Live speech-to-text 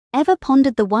Ever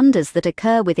pondered the wonders that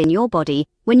occur within your body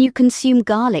when you consume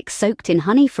garlic soaked in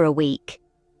honey for a week?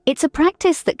 It's a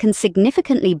practice that can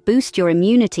significantly boost your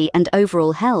immunity and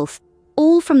overall health,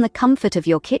 all from the comfort of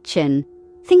your kitchen.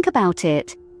 Think about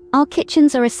it. Our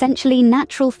kitchens are essentially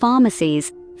natural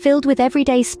pharmacies, filled with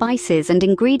everyday spices and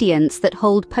ingredients that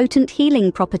hold potent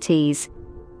healing properties.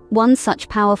 One such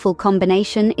powerful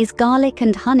combination is garlic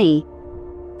and honey.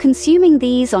 Consuming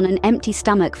these on an empty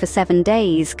stomach for 7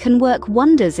 days can work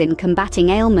wonders in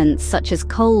combating ailments such as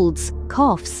colds,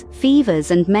 coughs, fevers,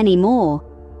 and many more.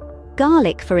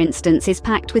 Garlic, for instance, is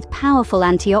packed with powerful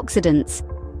antioxidants.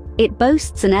 It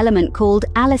boasts an element called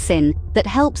allicin that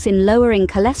helps in lowering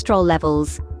cholesterol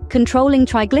levels, controlling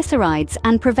triglycerides,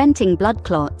 and preventing blood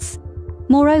clots.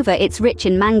 Moreover, it's rich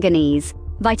in manganese,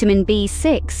 vitamin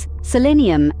B6,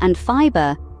 selenium, and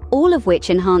fiber, all of which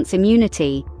enhance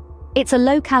immunity. It's a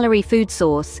low-calorie food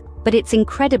source, but it's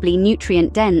incredibly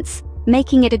nutrient-dense,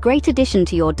 making it a great addition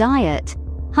to your diet.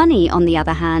 Honey, on the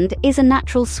other hand, is a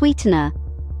natural sweetener.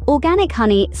 Organic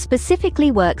honey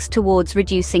specifically works towards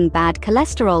reducing bad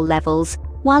cholesterol levels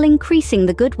while increasing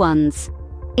the good ones.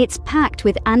 It's packed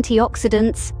with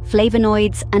antioxidants,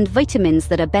 flavonoids, and vitamins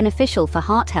that are beneficial for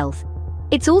heart health.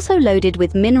 It's also loaded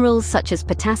with minerals such as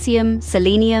potassium,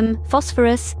 selenium,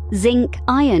 phosphorus, zinc,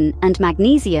 iron, and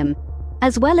magnesium,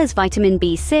 as well as vitamin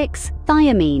B6,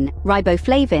 thiamine,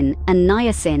 riboflavin, and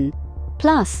niacin.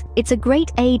 Plus, it's a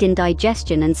great aid in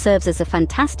digestion and serves as a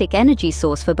fantastic energy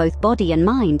source for both body and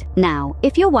mind. Now,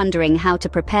 if you're wondering how to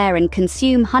prepare and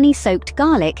consume honey-soaked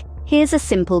garlic, here's a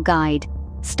simple guide.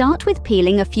 Start with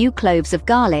peeling a few cloves of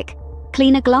garlic.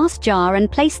 Clean a glass jar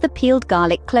and place the peeled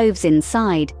garlic cloves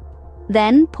inside.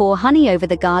 Then, pour honey over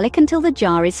the garlic until the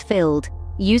jar is filled.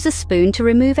 Use a spoon to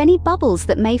remove any bubbles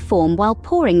that may form while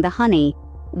pouring the honey.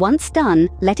 Once done,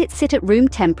 let it sit at room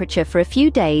temperature for a few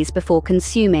days before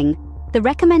consuming. The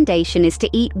recommendation is to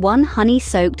eat 1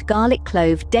 honey-soaked garlic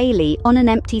clove daily on an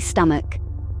empty stomach.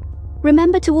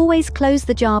 Remember to always close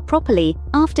the jar properly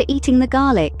after eating the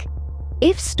garlic.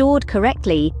 If stored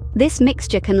correctly, this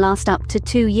mixture can last up to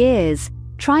 2 years.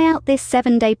 Try out this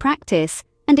 7-day practice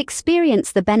and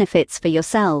experience the benefits for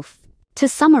yourself. To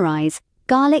summarize,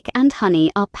 garlic and honey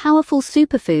are powerful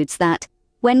superfoods that,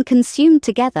 when consumed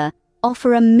together,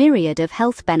 offer a myriad of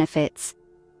health benefits.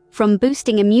 From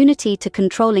boosting immunity to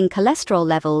controlling cholesterol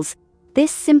levels,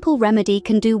 this simple remedy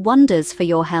can do wonders for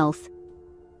your health.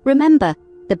 Remember,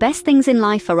 the best things in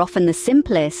life are often the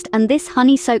simplest, and this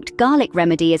honey-soaked garlic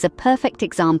remedy is a perfect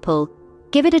example.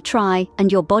 Give it a try,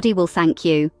 and your body will thank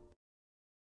you.